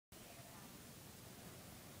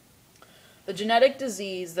The genetic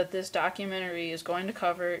disease that this documentary is going to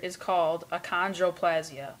cover is called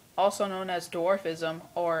achondroplasia, also known as dwarfism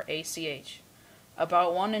or ACH.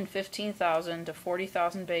 About 1 in 15,000 to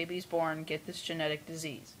 40,000 babies born get this genetic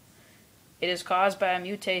disease. It is caused by a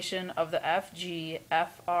mutation of the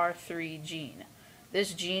FGFR3 gene.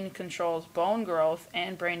 This gene controls bone growth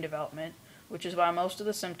and brain development, which is why most of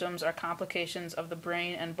the symptoms are complications of the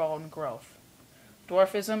brain and bone growth.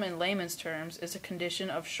 Dwarfism, in layman's terms, is a condition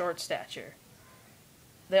of short stature.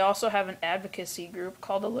 They also have an advocacy group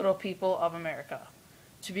called the Little People of America.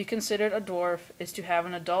 To be considered a dwarf is to have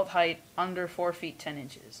an adult height under 4 feet 10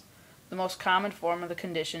 inches. The most common form of the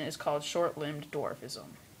condition is called short-limbed dwarfism.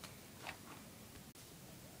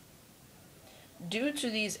 Due to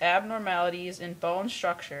these abnormalities in bone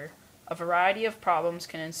structure, a variety of problems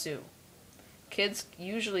can ensue. Kids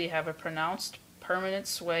usually have a pronounced permanent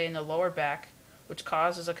sway in the lower back, which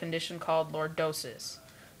causes a condition called lordosis.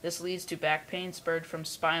 This leads to back pain spurred from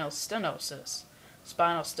spinal stenosis.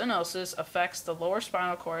 Spinal stenosis affects the lower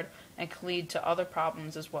spinal cord and can lead to other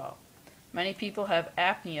problems as well. Many people have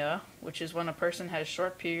apnea, which is when a person has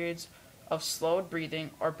short periods of slowed breathing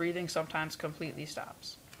or breathing sometimes completely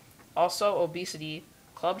stops. Also, obesity,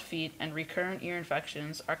 clubbed feet, and recurrent ear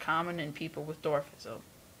infections are common in people with dwarfism.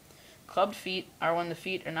 Clubbed feet are when the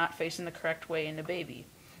feet are not facing the correct way in the baby.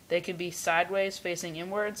 They can be sideways facing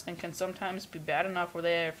inwards and can sometimes be bad enough where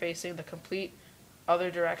they are facing the complete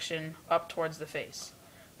other direction up towards the face.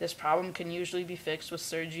 This problem can usually be fixed with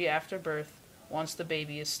surgery after birth once the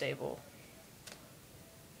baby is stable.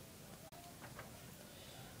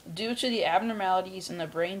 Due to the abnormalities in the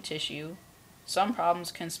brain tissue, some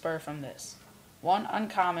problems can spur from this. One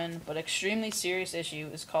uncommon but extremely serious issue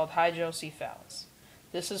is called hydrocephalus.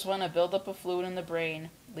 This is when a buildup of fluid in the brain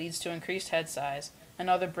leads to increased head size and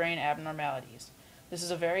other brain abnormalities. This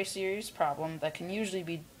is a very serious problem that can usually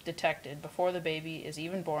be detected before the baby is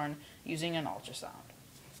even born using an ultrasound.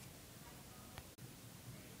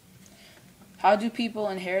 How do people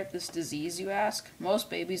inherit this disease, you ask? Most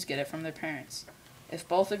babies get it from their parents. If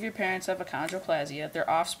both of your parents have achondroplasia, their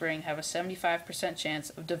offspring have a 75% chance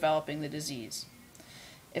of developing the disease.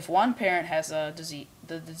 If one parent has the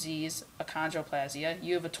disease achondroplasia,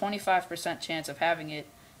 you have a 25% chance of having it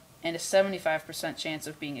and a 75% chance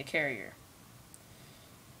of being a carrier.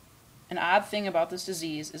 An odd thing about this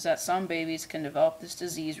disease is that some babies can develop this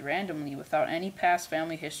disease randomly without any past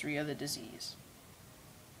family history of the disease.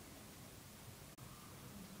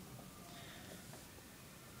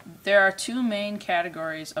 There are two main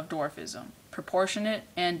categories of dwarfism: proportionate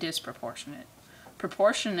and disproportionate.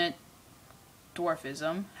 Proportionate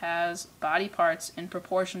dwarfism has body parts in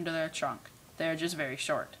proportion to their trunk. They are just very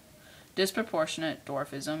short. Disproportionate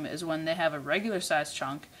dwarfism is when they have a regular-sized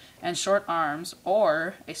trunk and short arms,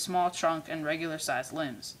 or a small trunk and regular-sized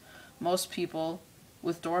limbs. Most people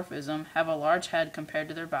with dwarfism have a large head compared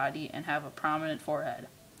to their body and have a prominent forehead.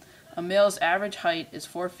 A male's average height is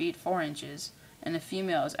 4 feet 4 inches, and a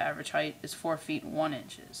female's average height is 4 feet 1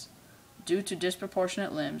 inches. Due to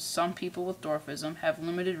disproportionate limbs, some people with dwarfism have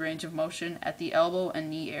limited range of motion at the elbow and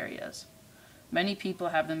knee areas. Many people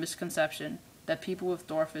have the misconception that people with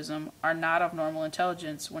dwarfism are not of normal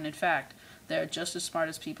intelligence, when in fact, they are just as smart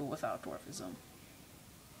as people without dwarfism.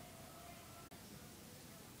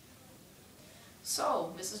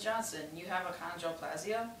 So, Mrs. Johnson, you have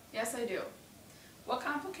achondroplasia? Yes, I do. What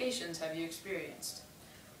complications have you experienced?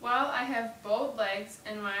 Well, I have bowed legs,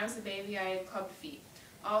 and when I was a baby I had clubbed feet.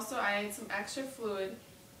 Also, I had some extra fluid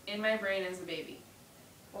in my brain as a baby.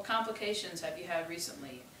 What complications have you had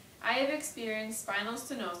recently? I have experienced spinal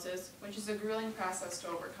stenosis, which is a grueling process to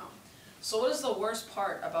overcome. So what is the worst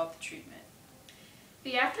part about the treatment?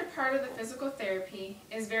 The after part of the physical therapy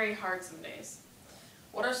is very hard some days.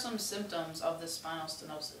 What are some symptoms of this spinal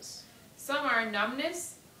stenosis? Some are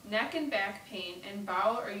numbness, neck and back pain, and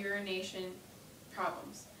bowel or urination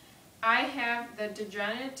problems. I have the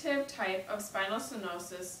degenerative type of spinal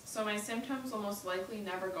stenosis, so my symptoms will most likely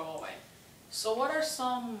never go away. So what are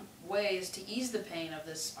some ways to ease the pain of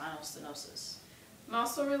this spinal stenosis?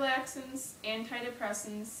 Muscle relaxants,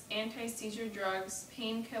 antidepressants, anti-seizure drugs,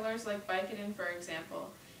 painkillers like Vicodin for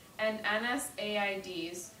example, and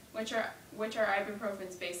NSAIDs, which are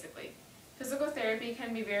ibuprofens basically. Physical therapy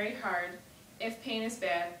can be very hard if pain is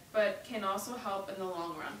bad, but can also help in the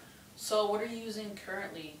long run. So what are you using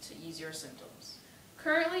currently to ease your symptoms?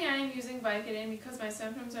 Currently I am using Vicodin because my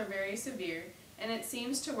symptoms are very severe and it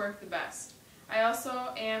seems to work the best. I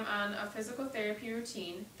also am on a physical therapy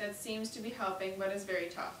routine that seems to be helping but is very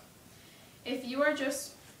tough. If you are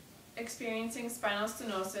just experiencing spinal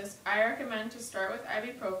stenosis, I recommend to start with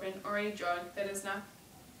ibuprofen or a drug that is not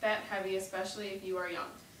that heavy, especially if you are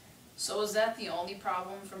young. So is that the only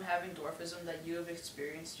problem from having dwarfism that you have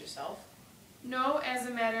experienced yourself? No, as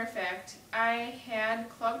a matter of fact, I had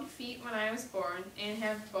clubbed feet when I was born and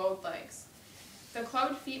have bowed legs. The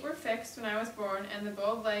clubbed feet were fixed when I was born, and the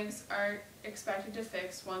bowed legs are expected to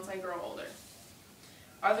fix once I grow older.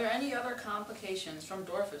 Are there any other complications from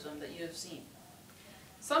dwarfism that you have seen?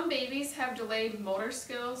 Some babies have delayed motor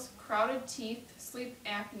skills, crowded teeth, sleep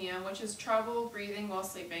apnea, which is trouble breathing while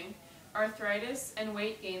sleeping, arthritis, and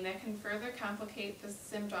weight gain that can further complicate the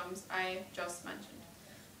symptoms I just mentioned.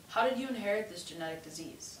 How did you inherit this genetic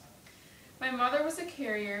disease? My mother was a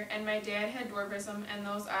carrier, and my dad had dwarfism, and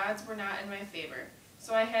those odds were not in my favor,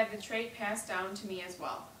 so I had the trait passed down to me as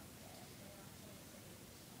well.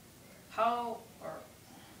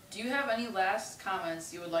 Do you have any last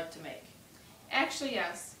comments you would like to make? Actually,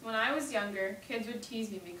 yes. When I was younger, kids would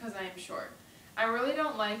tease me because I am short. I really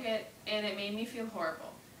don't like it, and it made me feel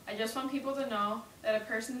horrible. I just want people to know that a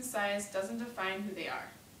person's size doesn't define who they are.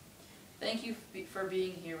 Thank you for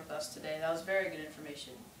being here with us today. That was very good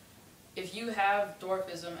information. If you have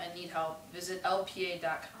dwarfism and need help, visit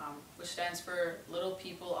lpa.com, which stands for Little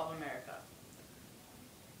People of America.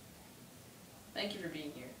 Thank you for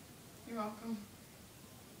being here. You're welcome.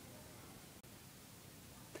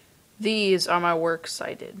 These are my works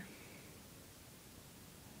cited.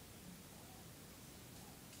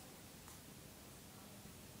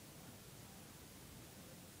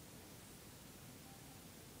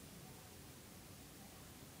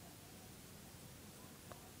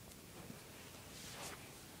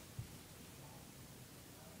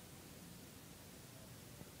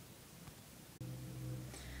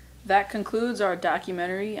 That concludes our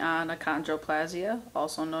documentary on achondroplasia,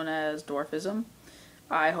 also known as dwarfism.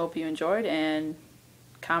 I hope you enjoyed, and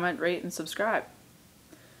comment, rate, and subscribe.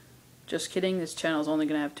 Just kidding, this channel is only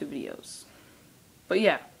going to have 2 videos. But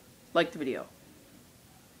yeah, like the video.